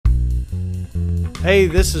Hey,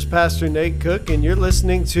 this is Pastor Nate Cook, and you're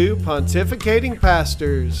listening to Pontificating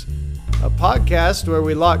Pastors, a podcast where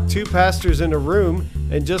we lock two pastors in a room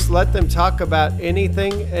and just let them talk about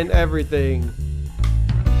anything and everything.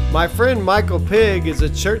 My friend Michael Pigg is a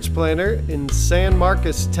church planter in San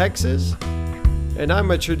Marcos, Texas, and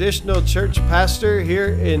I'm a traditional church pastor here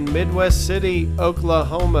in Midwest City,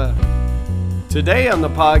 Oklahoma. Today on the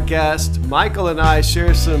podcast, Michael and I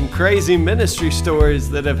share some crazy ministry stories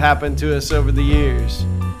that have happened to us over the years.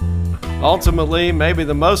 Ultimately, maybe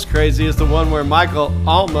the most crazy is the one where Michael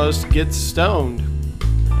almost gets stoned.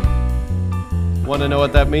 Want to know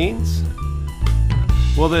what that means?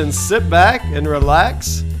 Well then sit back and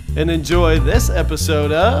relax and enjoy this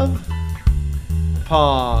episode of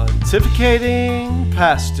Pontificating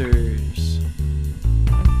Pastors.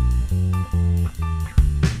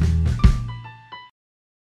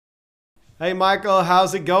 Hey Michael,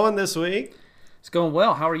 how's it going this week? It's going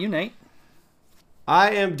well. How are you, Nate?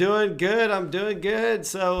 I am doing good. I'm doing good.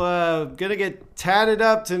 So, gonna get tatted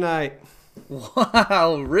up tonight.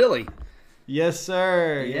 Wow, really? Yes,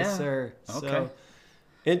 sir. Yeah. Yes, sir. Okay. So,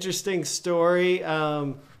 interesting story.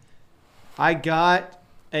 I got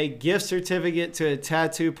a gift certificate to a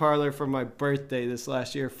tattoo parlor for my birthday this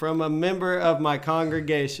last year from a member of my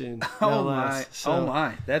congregation. Oh no my! less. So, Oh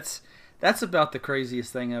my! That's about the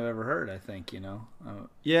craziest thing I've ever heard. I think Yeah,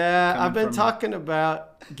 Coming I've been from- talking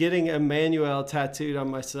about getting Emmanuel tattooed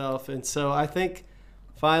on myself, and so I think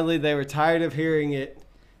finally they were tired of hearing it,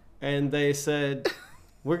 and they said,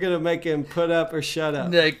 "We're gonna make him put up or shut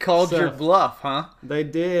up." They called So, your bluff, huh? They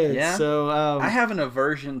did. Yeah? So I have an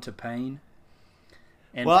aversion to pain.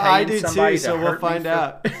 And well, I paying do somebody too. to So we'll hurt me find for-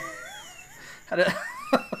 out.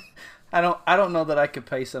 I don't know that I could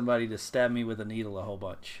pay somebody to stab me with a needle a whole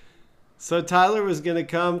bunch. So Tyler was gonna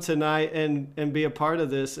come tonight and be a part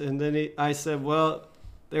of this, and then I said, "Well,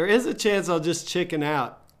 there is a chance I'll just chicken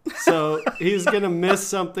out." So he's gonna miss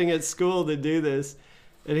something at school to do this,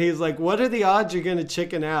 and he's like, "What are the odds you're gonna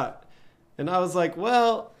chicken out?" And I was like,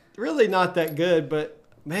 "Well, really not that good, but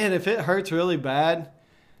man, if it hurts really bad,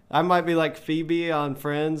 I might be like Phoebe on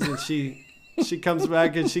Friends, and she comes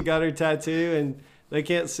back and she got her tattoo and." They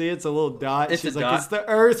can't see it. It's a little dot. It's She's a like, dot. it's the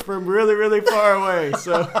Earth from really, really far away.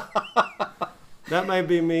 So that might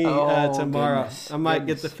be me tomorrow. Goodness, I might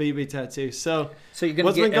get goodness. the Phoebe tattoo. So So you're gonna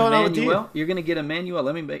what's get been going on with you? Emmanuel. You're gonna get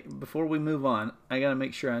Emmanuel. Before we move on, I gotta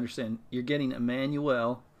make sure I understand. You're getting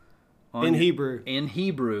Emmanuel In Hebrew. In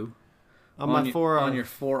Hebrew. On my forearm. On your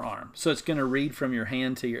forearm. So it's gonna read from your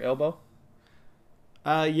hand to your elbow.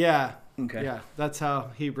 Yeah. Okay. Yeah, that's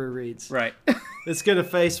how Hebrew reads. Right. It's going to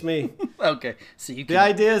face me. Okay. So you can. The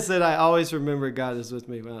idea is that I always remember God is with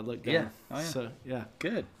me when I look down. Yeah. Oh, yeah. So, yeah.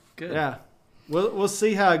 Good. Good. Yeah. We'll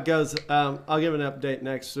see how it goes. I'll give an update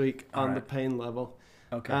next week All on right. the pain level.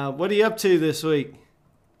 Okay. What are you up to this week?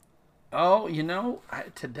 Oh,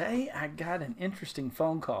 today I got an interesting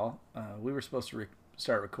phone call. We were supposed to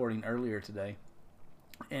start recording earlier today,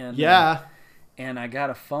 and and I got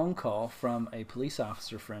a phone call from a police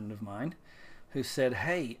officer friend of mine, who said,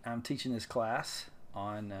 "Hey, I'm teaching this class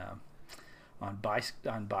on bikes.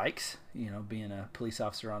 Being a police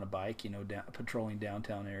officer on a bike. Patrolling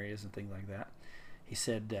downtown areas and things like that." He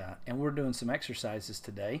said, "And we're doing some exercises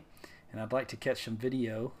today, and I'd like to catch some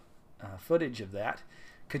video footage of that.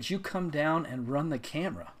 Could you come down and run the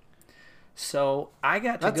camera?" So I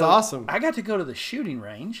got to That's go. awesome. I got to go to the shooting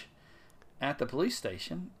range at the police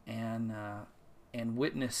station and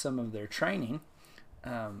witness some of their training.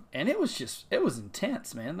 And it was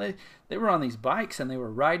intense, man. They were on these bikes and they were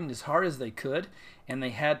riding as hard as they could, and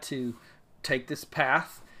they had to take this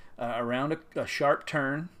path around a sharp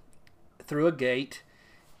turn, through a gate,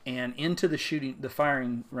 and into the shooting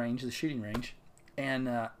range,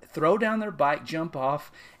 and throw down their bike, jump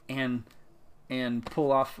off, and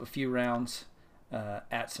pull off a few rounds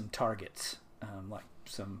at some targets, like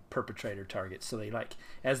some perpetrator targets. So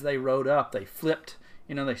as they rode up, they flipped,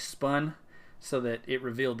 they spun so that it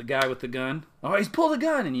revealed the guy with the gun. Oh, he's pulled a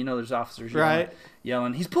gun, and there's officers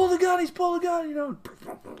yelling, "He's pulled a gun! He's pulled a gun!"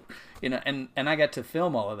 And I got to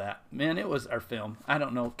film all of that. Man, it was our film. I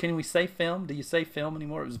don't know. Can we say film? Do you say film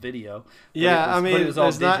anymore? It was video. Yeah, it was all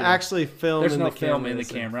there's not digital. actually film There's in no the camera. film in the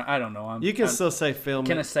so camera. I don't know. You can still say film.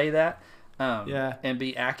 Can I say that? Yeah. And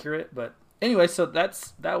be accurate. But anyway, so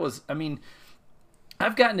that was.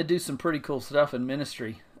 I've gotten to do some pretty cool stuff in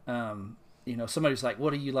ministry. Somebody's like,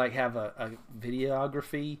 "What do you like? Have a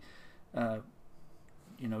videography,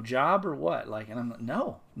 job or what?" And I'm like,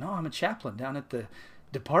 "No, I'm a chaplain down at the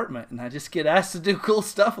department, and I just get asked to do cool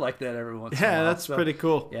stuff like that every once in a while." Yeah, that's pretty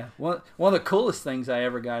cool. Yeah, one of the coolest things I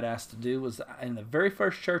ever got asked to do was in the very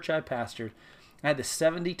first church I pastored. I had this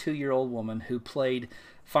 72-year-old woman who played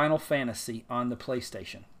Final Fantasy on the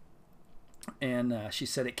PlayStation. And she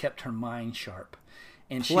said it kept her mind sharp.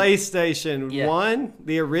 And PlayStation 1?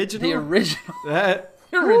 The original? The original.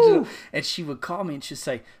 Original. And she would call me and she'd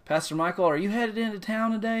say, Pastor Michael, are you headed into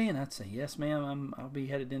town today? And I'd say, yes, ma'am, I'll be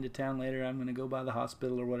headed into town later. I'm going to go by the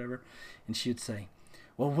hospital or whatever. And she'd say,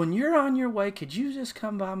 well, when you're on your way, could you just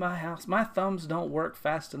come by my house? My thumbs don't work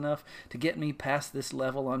fast enough to get me past this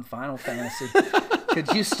level on Final Fantasy.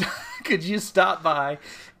 Could you stop by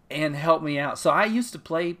and help me out? So I used to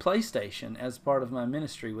play PlayStation as part of my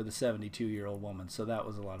ministry with a 72-year-old woman. So that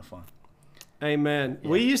was a lot of fun. Amen. Yeah.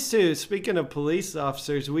 We used to, speaking of police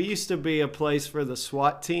officers, we used to be a place for the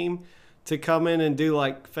SWAT team to come in and do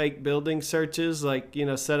like fake building searches, like,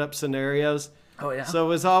 set up scenarios. Oh, yeah. So it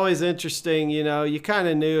was always interesting, you kind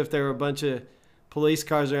of knew if there were a bunch of police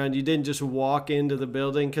cars around, you didn't just walk into the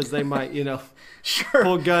building because they might, sure.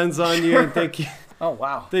 pull guns on you and think you, oh,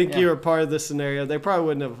 wow. You were part of the scenario. They probably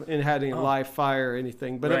wouldn't have had any live fire or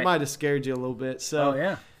anything, but It might have scared you a little bit. So,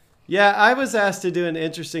 yeah. Yeah, I was asked to do an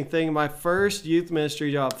interesting thing. My first youth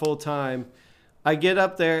ministry job full time, I get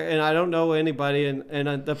up there and I don't know anybody,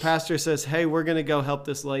 and the pastor says, hey, we're going to go help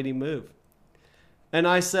this lady move. And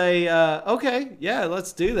I say, okay, yeah,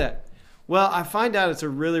 let's do that. Well, I find out it's a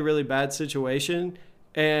really, really bad situation,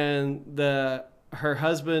 and her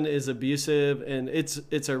husband is abusive, and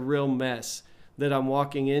it's a real mess that I'm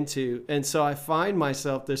walking into. And so I find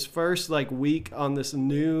myself this first week on this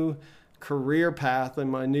new career path in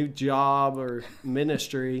my new job or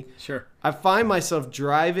ministry. Sure. I find myself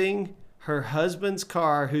driving her husband's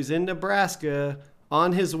car, who's in Nebraska,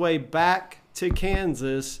 on his way back to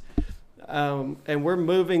Kansas. And we're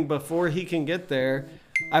moving before he can get there.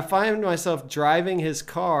 I find myself driving his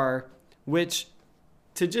car, which,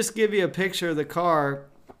 to just give you a picture of the car,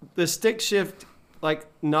 the stick shift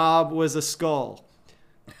knob was a skull.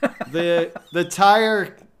 The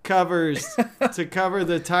tire covers to cover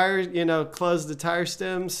the tire, close the tire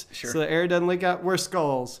stems so the air doesn't leak out, were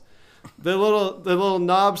skulls. The little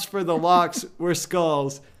knobs for the locks were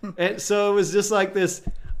skulls. And so it was just like this.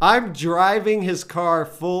 I'm driving his car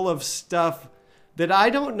full of stuff that I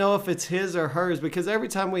don't know if it's his or hers, because every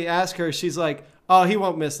time we ask her, she's like, oh, he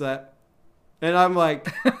won't miss that. And I'm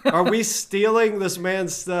like, are we stealing this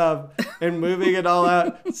man's stuff and moving it all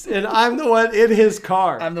out? And I'm the one in his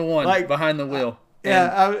car. I'm the one behind the wheel.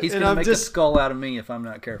 He's going to make a skull out of me if I'm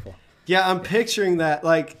not careful. Yeah, I'm picturing that.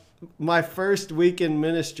 My first week in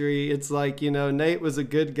ministry, it's Nate was a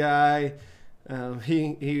good guy.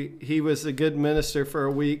 He was a good minister for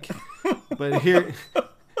a week, but here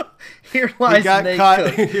lies Nate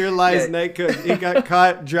Cook. Here lies Nate Cook. He got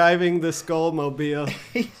caught driving the Skullmobile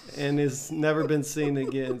and has never been seen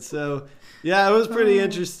again. So yeah, it was pretty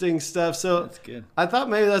interesting stuff. So that's good. I thought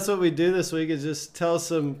maybe that's what we do this week, is just tell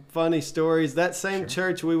some funny stories. That same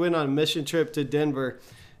church, we went on a mission trip to Denver.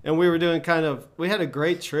 And we were doing we had a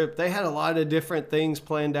great trip. They had a lot of different things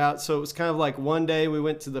planned out. So it was kind of like one day we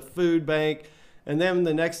went to the food bank. And then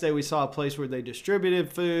the next day we saw a place where they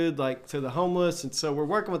distributed food, to the homeless. And so we're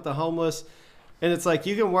working with the homeless. And it's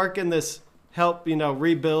you can work in this, help,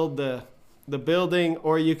 rebuild the building,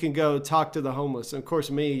 or you can go talk to the homeless. And of course,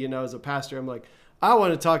 me, as a pastor, I'm like, I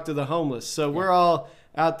want to talk to the homeless. So we're all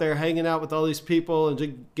out there hanging out with all these people and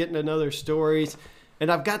just getting to know their stories.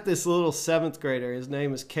 And I've got this little 7th grader. His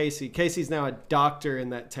name is Casey. Casey's now a doctor in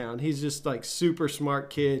that town. He's just super smart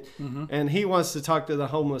kid. Mm-hmm. And he wants to talk to the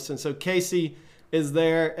homeless. And so Casey is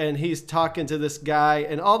there and he's talking to this guy.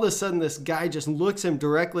 And all of a sudden this guy just looks him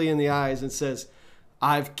directly in the eyes and says,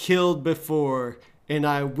 I've killed before and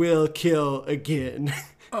I will kill again.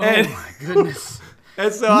 Oh, my goodness.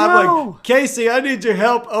 And so I'm like, Casey, I need your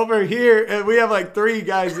help over here. And we have 3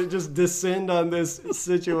 guys that just descend on this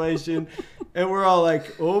situation. And we're all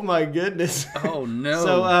like, oh, my goodness. Oh, no.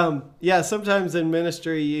 So, sometimes in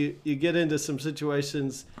ministry, you get into some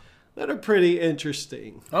situations that are pretty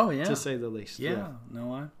interesting. Oh, yeah. To say the least. Yeah.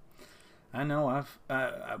 No, I know.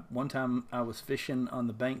 One time I was fishing on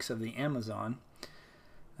the banks of the Amazon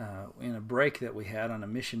in a break that we had on a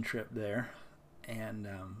mission trip there. And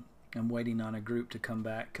I'm waiting on a group to come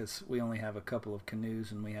back because we only have a couple of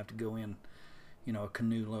canoes and we have to go in, a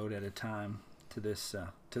canoe load at a time to this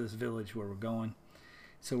village where we're going.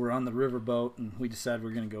 So we're on the riverboat and we decided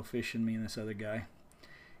we're going to go fishing, me and this other guy.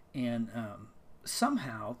 And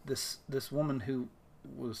somehow this woman who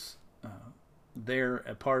was there,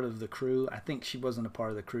 a part of the crew, I think she wasn't a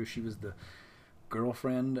part of the crew. She was the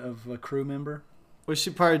girlfriend of a crew member. Was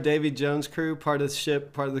she part of Davy Jones' crew, part of the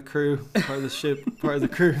ship, part of the crew, part of the ship, part of the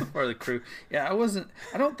crew? Part of the crew. Yeah,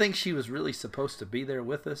 I don't think she was really supposed to be there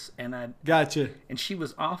with us. And Gotcha. And she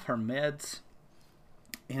was off her meds.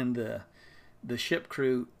 and the ship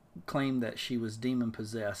crew claimed that she was demon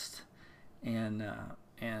possessed, and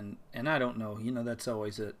I don't know. That's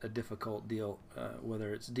always a difficult deal,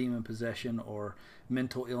 whether it's demon possession or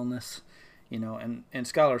mental illness. And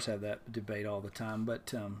scholars have that debate all the time.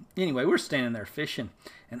 But anyway, we're standing there fishing,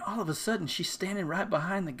 and all of a sudden she's standing right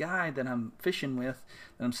behind the guy that I'm fishing with,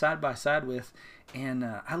 that I'm side by side with, and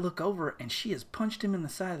I look over, and she has punched him in the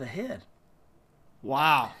side of the head.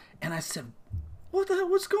 Wow. And I said, "What the hell?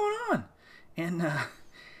 What's going on?" And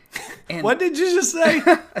what did you just say?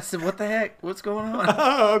 I said, "What the heck? What's going on?"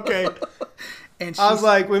 Oh, okay. And I was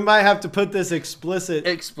like, we might have to put this explicit.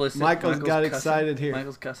 Michael's got cussing. excited here.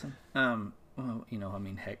 Michael's cussing. Well,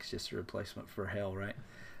 heck's just a replacement for hell, right?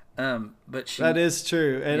 But that is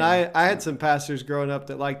true. And Yeah. I had some pastors growing up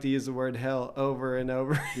that like to use the word hell over and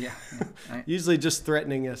over. Yeah. Usually just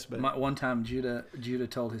threatening us. But One time Judah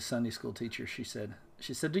told his Sunday school teacher, she said,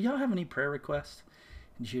 "Do y'all have any prayer requests?"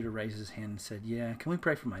 And Judah raised his hand and said, "Yeah, can we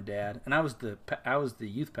pray for my dad?" And I was the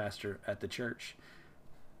youth pastor at the church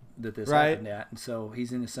that this happened at. And so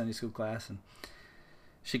he's in his Sunday school class, and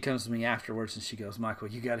she comes to me afterwards and she goes, "Michael,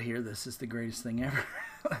 you got to hear this. It's the greatest thing ever."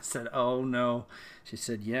 I said, "Oh, no." She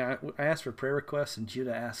said, "Yeah, I asked for prayer requests, and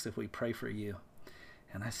Judah asked if we pray for you."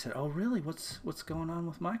 And I said, "Oh, really? What's going on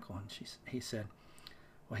with Michael?" And he said,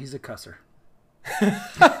 "Well, he's a cusser."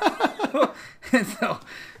 And so,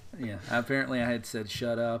 yeah, apparently I had said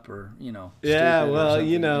shut up or, Yeah, well,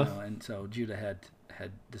 And so Judah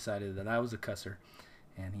had decided that I was a cusser.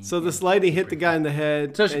 So this lady hit the guy in the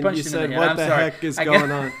head, so she and punched you him said, in the "What head. the I'm sorry. heck is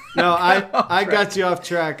going on?" No, I got you off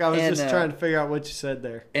track. I was And, just trying to figure out what you said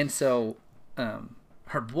there. And so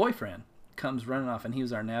her boyfriend comes running off, and he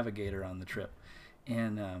was our navigator on the trip,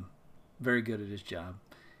 and very good at his job.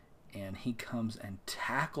 And he comes and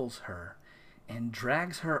tackles her and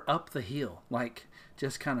drags her up the hill, like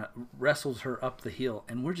just kind of wrestles her up the hill.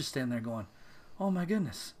 And we're just standing there going, "Oh, my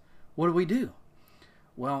goodness, what do we do?"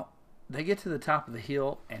 Well, they get to the top of the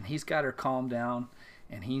hill, and he's got her calmed down,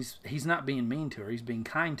 and he's not being mean to her. He's being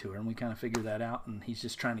kind to her, and we kind of figure that out, and he's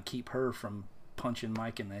just trying to keep her from punching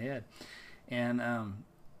Mike in the head. And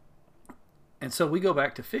so we go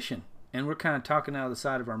back to fishing, and we're kind of talking out of the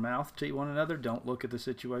side of our mouth to one another. Don't look at the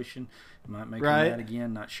situation. It might make her mad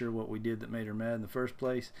again. Not sure what we did that made her mad in the first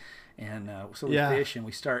place. And so we fish, and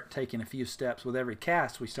we start taking a few steps. With every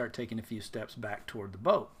cast, we start taking a few steps back toward the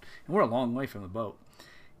boat. And we're a long way from the boat.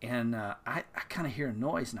 And I kind of hear a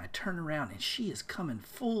noise, and I turn around, and she is coming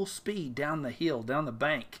full speed down the hill, down the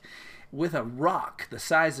bank, with a rock the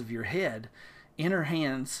size of your head in her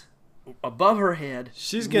hands, above her head.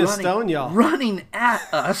 She's going to stone y'all. Running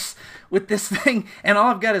at us with this thing, and all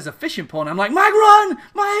I've got is a fishing pole, and I'm like, "Mike, run!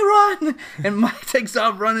 Mike, run!" And Mike takes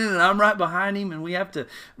off running, and I'm right behind him, and we have to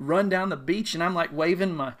run down the beach, and I'm like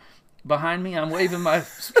waving behind me, I'm waving my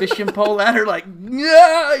fishing pole at her like,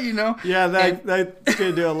 "Yeah," Yeah, that's going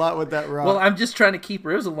to do a lot with that rock. Well, I'm just trying to keep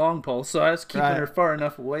her. It was a long pole, so I was keeping her far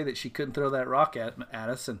enough away that she couldn't throw that rock at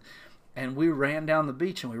us. And we ran down the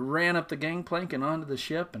beach, and we ran up the gangplank and onto the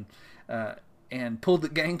ship, and pulled the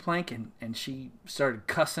gangplank, and she started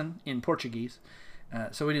cussing in Portuguese.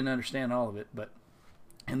 So we didn't understand all of it,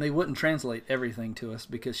 and they wouldn't translate everything to us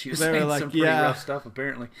because she was saying some pretty rough stuff,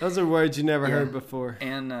 apparently. Those are words you never heard before.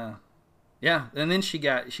 And and then she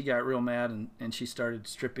got real mad, and she started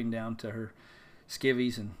stripping down to her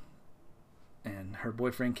skivvies, and her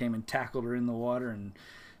boyfriend came and tackled her in the water and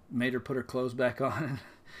made her put her clothes back on. And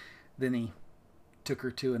then he took her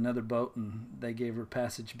to another boat, and they gave her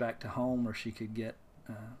passage back to home where she could get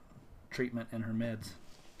treatment and her meds.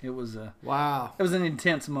 It was wow. It was an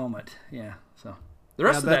intense moment. Yeah. So the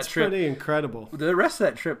rest of that trip, pretty incredible. The rest of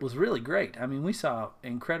that trip was really great. I mean, we saw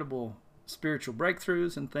incredible spiritual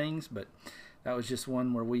breakthroughs and things, but that was just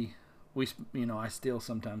one where we I still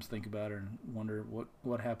sometimes think about her and wonder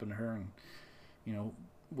what happened to her, and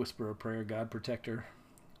whisper a prayer, God protect her,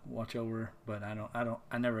 watch over her. But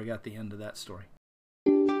I never got the end of that story.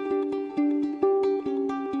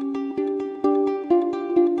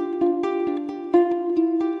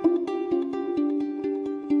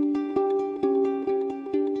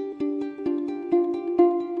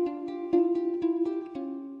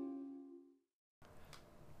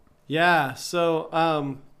 Yeah,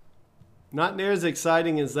 so not near as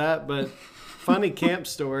exciting as that, but funny camp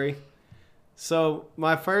story. So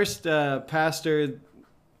my first pastor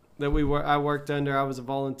that I worked under, I was a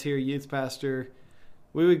volunteer youth pastor.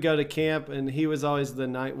 We would go to camp, and he was always the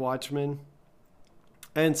night watchman.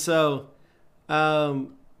 And so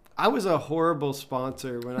I was a horrible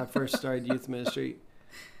sponsor when I first started youth ministry.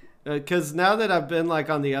 Because now that I've been like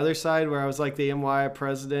on the other side where I was like the NYI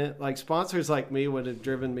president, like sponsors like me would have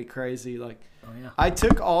driven me crazy. Like, Oh yeah. I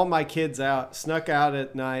took all my kids out, snuck out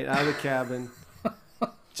at night out of the cabin,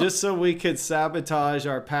 just so we could sabotage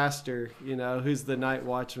our pastor, who's the night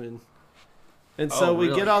watchman. And so we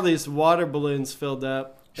get all these water balloons filled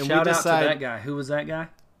up. And Shout we out decide, to that guy. Who was that guy?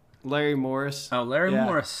 Larry Morris. Oh, Larry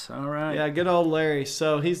Morris. All right. Yeah, good old Larry.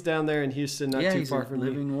 So he's down there in Houston, not too far from me.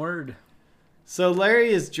 Living word. So Larry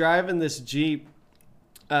is driving this Jeep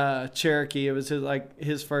Cherokee. It was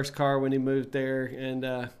his first car when he moved there, and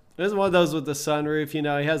it was one of those with the sunroof.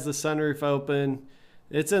 He has the sunroof open.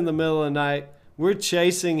 It's in the middle of the night. We're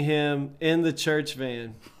chasing him in the church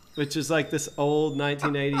van, which is like this old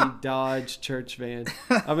 1980 Dodge church van.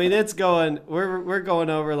 I mean, it's going. We're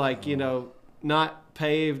going over not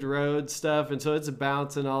paved road stuff, and so it's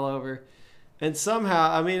bouncing all over. And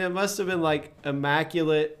somehow, I mean, it must have been like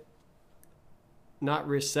immaculate. Not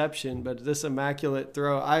reception, but this immaculate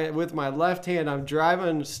throw. With my left hand, I'm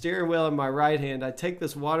driving steering wheel in my right hand. I take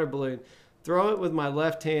this water balloon, throw it with my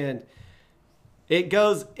left hand. It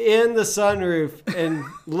goes in the sunroof and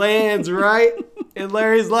lands right in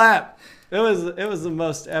Larry's lap. It was the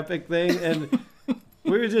most epic thing, and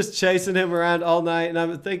we were just chasing him around all night. And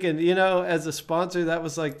I'm thinking, as a sponsor, that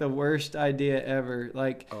was like the worst idea ever.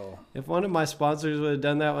 Like, if one of my sponsors would have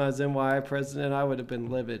done that when I was NYI president, I would have been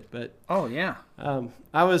livid. But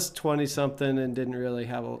I was 20-something and didn't really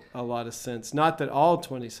have a lot of sense. Not that all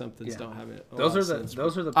 20-somethings don't have it. Those are the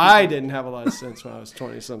people, I didn't have a lot of sense when I was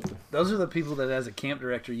 20-something. Those are the people that, as a camp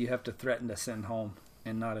director, you have to threaten to send home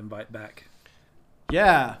and not invite back.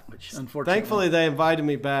 Yeah. Which, unfortunately, thankfully they invited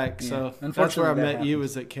me back. So that's where I met you,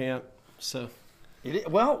 was at camp. So.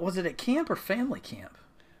 Was it at camp or family camp?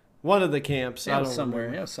 One of the camps. I don't somewhere.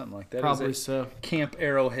 Remember. Yeah, something like that. Probably so. Camp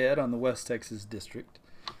Arrowhead on the West Texas District.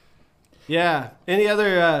 Yeah. Any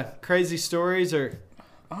other crazy stories or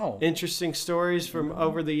interesting stories from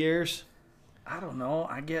over the years? I don't know.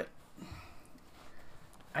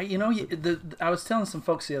 I was telling some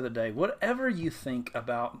folks the other day, whatever you think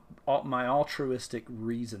about my altruistic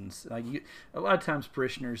reasons, a lot of times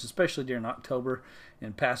parishioners, especially during October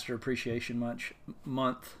and Pastor Appreciation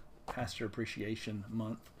Month,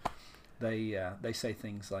 they say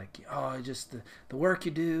things like, just the work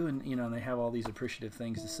you do, and and they have all these appreciative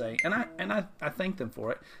things to say, and I thank them for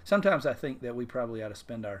it. Sometimes I think that we probably ought to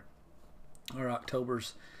spend our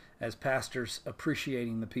Octobers as pastors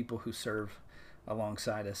appreciating the people who serve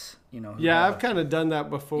alongside us, I've kind of done that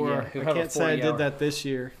before. I can't say I did that this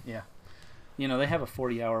year. Yeah. They have a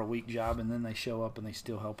 40-hour-a-week job, and then they show up and they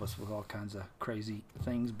still help us with all kinds of crazy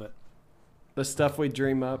things, but the stuff we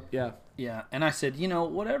dream up. Yeah. Yeah. And I said,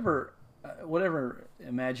 whatever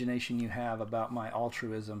imagination you have about my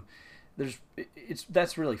altruism,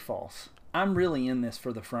 that's really false. I'm really in this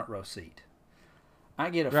for the front row seat. I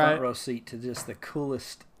get a front row seat to just the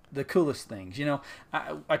coolest things.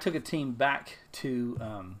 I took a team back to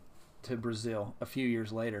Brazil a few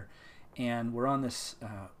years later, and we're on this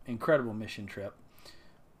incredible mission trip,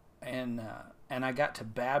 and I got to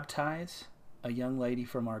baptize a young lady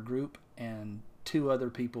from our group and two other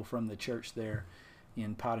people from the church there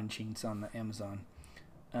in Parintins on the Amazon.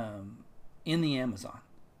 In the Amazon.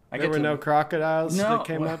 There were no crocodiles that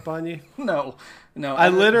came up on you? No. I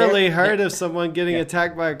literally heard of someone getting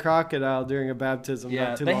attacked by a crocodile during a baptism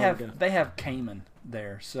not too long ago. They have caiman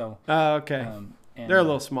there, so. Oh, okay. They're a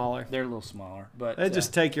little smaller. But they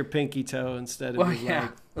just take your pinky toe instead of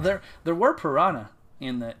your leg. There were piranha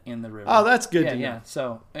in the river. Oh, that's good to know. Yeah.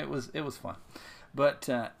 So it was fun, but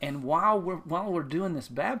and while we're doing this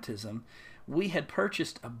baptism, we had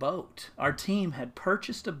purchased a boat. Our team had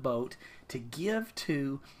purchased a boat to give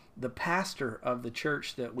to the pastor of the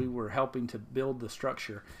church that we were helping to build the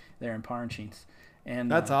structure there in Parintins.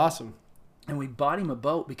 And that's awesome. And we bought him a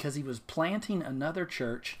boat because he was planting another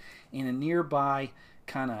church in a nearby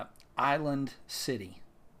kind of island city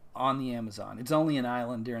on the Amazon. It's only an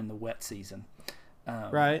island during the wet season.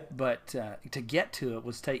 Right. But to get to it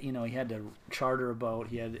was he had to charter a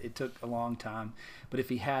boat. It took a long time. But if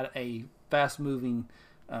he had a fast-moving,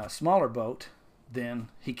 smaller boat, then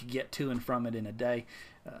he could get to and from it in a day,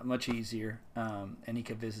 much easier, and he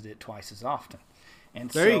could visit it twice as often. And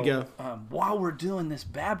there you go. While we're doing this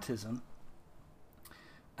baptism,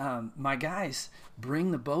 my guys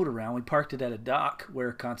bring the boat around. We parked it at a dock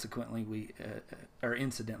where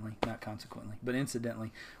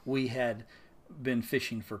incidentally, we had been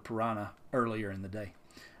fishing for piranha earlier in the day.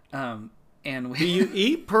 Do you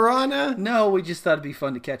eat piranha? No, we just thought it'd be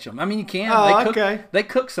fun to catch them. I mean, you can. Oh, okay. They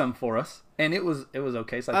cook some for us, and it was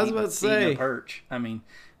okay. It's like eating a perch. I mean,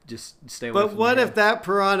 just stay away. But from what the if head. that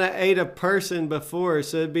piranha ate a person before?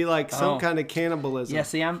 So it'd be like some kind of cannibalism. Yeah,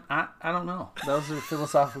 see, I don't know. Those are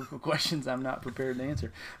philosophical questions I'm not prepared to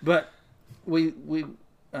answer. But we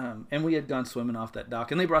had gone swimming off that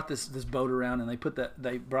dock, and they brought this boat around, and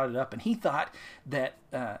they brought it up, and he thought that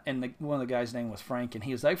one of the guys' name was Frank, and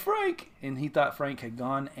he was like, Frank, and he thought Frank had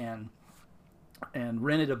gone and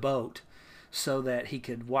rented a boat so that he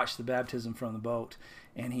could watch the baptism from the boat,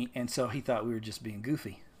 and so he thought we were just being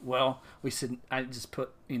goofy. Well, I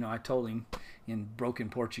told him in broken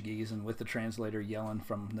Portuguese and with the translator yelling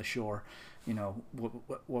from the shore,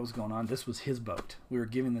 what was going on. This was his boat. We were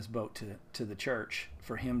giving this boat to the church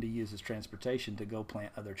for him to use as transportation to go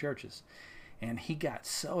plant other churches. And he got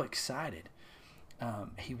so excited.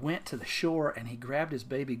 He went to the shore and he grabbed his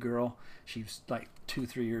baby girl. She was like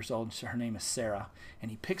 2-3 years old. And so her name is Sarah. And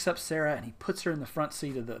he picks up Sarah and he puts her in the front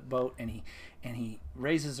seat of the boat, and he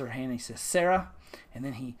raises her hand and he says, Sarah. And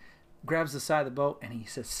then he grabs the side of the boat and he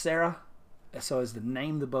says, Sarah. So as to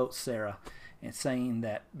name the boat Sarah, and saying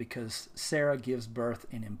that because Sarah gives birth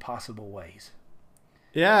in impossible ways.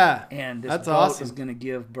 Yeah, and this that's boat awesome. is going to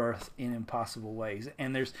give birth in impossible ways.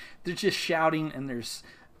 And they're just shouting, and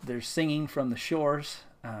they're singing from the shores,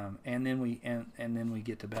 and then we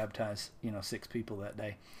get to baptize 6 people that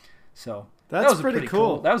day. So that's that was pretty pretty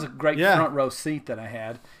cool. That was a great front row seat that I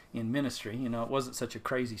had in ministry. It wasn't such a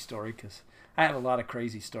crazy story because I have a lot of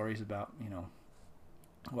crazy stories about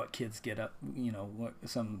what kids get up, what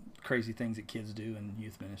some crazy things that kids do in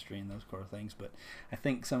youth ministry and those kind of things. But I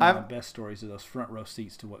think some of my best stories are those front row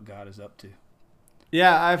seats to what God is up to.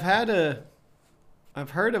 Yeah, I've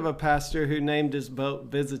heard of a pastor who named his boat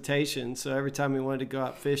Visitation. So every time he wanted to go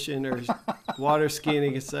out fishing or water skiing,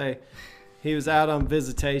 he could say he was out on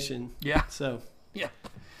visitation. Yeah. So yeah.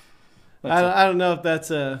 I don't know if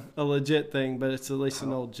that's a legit thing, but it's at least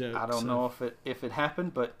an old joke. I don't know if it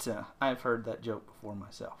happened, but I've heard that joke before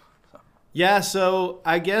myself. So. Yeah, so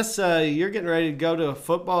I guess you're getting ready to go to a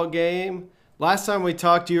football game. Last time we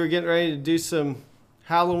talked, you were getting ready to do some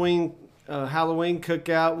Halloween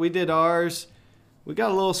cookout. We did ours. We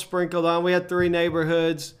got a little sprinkled on. We had 3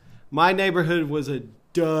 neighborhoods. My neighborhood was a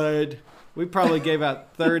dud. We probably gave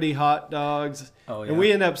out 30 hot dogs. Oh, yeah. And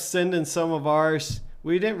we ended up sending some of ours.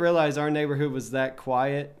 We didn't realize our neighborhood was that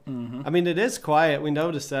quiet. Mm-hmm. I mean, it is quiet. We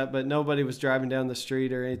noticed that, but nobody was driving down the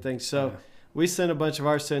street or anything. So we sent a bunch of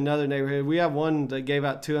ours to another neighborhood. We have one that gave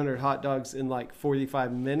out 200 hot dogs in like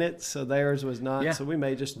 45 minutes. So theirs was not. Yeah. So we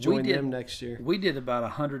may just join them next year. We did about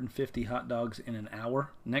 150 hot dogs in an hour.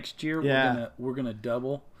 Next year, we're gonna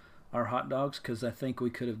double our hot dogs because I think we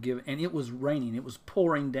could have given. And it was raining. It was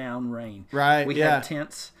pouring down rain. Right. We had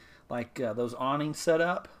tents like those awnings set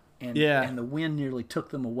up. And the wind nearly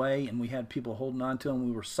took them away, and we had people holding on to them.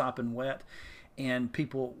 We were sopping wet, and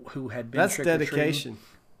people who had been dedication.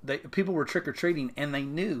 People were trick-or-treating, and they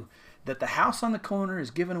knew that the house on the corner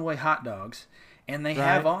is giving away hot dogs, and they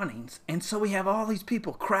have awnings. And so we have all these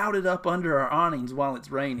people crowded up under our awnings while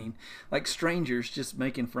it's raining, like strangers just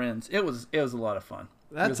making friends. It was a lot of fun.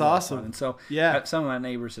 That's awesome. And so some of my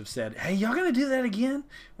neighbors have said, hey, y'all going to do that again?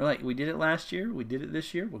 We're like, we did it last year. We did it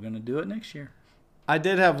this year. We're going to do it next year. I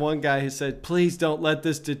did have one guy who said, please don't let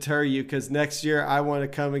this deter you because next year I want to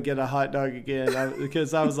come and get a hot dog again.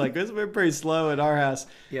 Because I was like, it's been pretty slow at our house.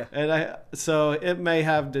 Yeah. And so it may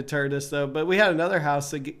have deterred us, though. But we had another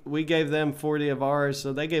house that we gave them 40 of ours.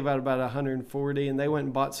 So they gave out about 140, and they went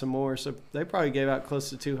and bought some more. So they probably gave out close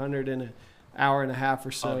to 200 in an hour and a half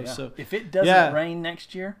or so. Oh, yeah. So if it doesn't rain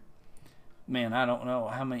next year, man, I don't know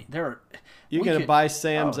how many. You're going to buy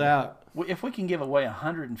Sam's out. If we can give away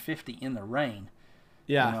 150 in the rain.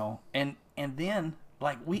 Yeah. And then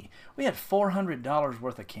like we had $400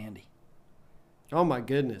 worth of candy. Oh my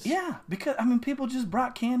goodness. Yeah, because people just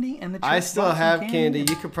brought candy and the church I still have candy.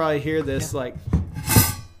 You could probably hear this like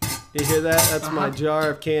you hear that? That's my jar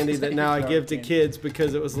of candy that now I give to kids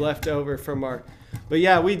because it was left over from our. But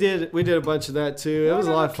yeah, we did a bunch of that too. It was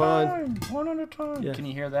a lot of fun. One at a time. Yeah. Can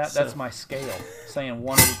you hear that? That's my scale saying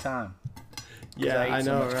one at a time. Yeah, I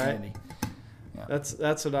know, right? Yeah.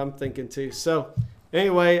 That's what I'm thinking too. So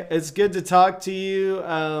anyway, it's good to talk to you.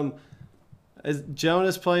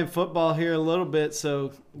 Jonah's playing football here a little bit,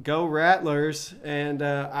 so go Rattlers. And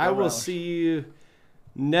I will see you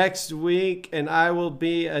next week, and I will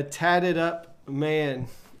be a tatted up man.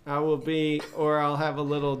 I will be, or I'll have a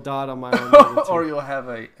little dot on my arm. Or you'll have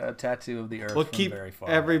a tattoo of the earth we'll from keep very far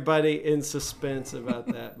everybody in suspense about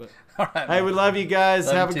that. But all right, hey, we love you guys.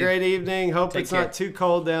 Love have you a too. great evening. Hope Take it's care. not too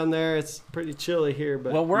cold down there. It's pretty chilly here.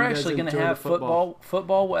 But well, we're you guys actually going to enjoy have the football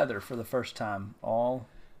football weather for the first time all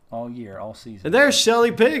all year, all season. And there's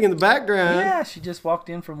Shelly Pig in the background. Yeah, she just walked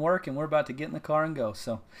in from work, and we're about to get in the car and go.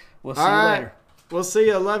 So we'll see All you right. later. We'll see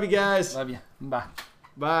you. Love you guys. Love you. Bye.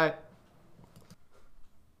 Bye.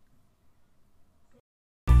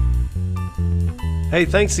 Hey,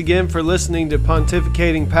 thanks again for listening to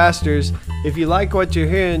Pontificating Pastors. If you like what you're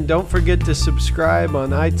hearing, don't forget to subscribe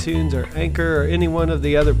on iTunes or Anchor or any one of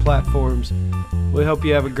the other platforms. We hope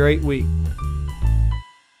you have a great week.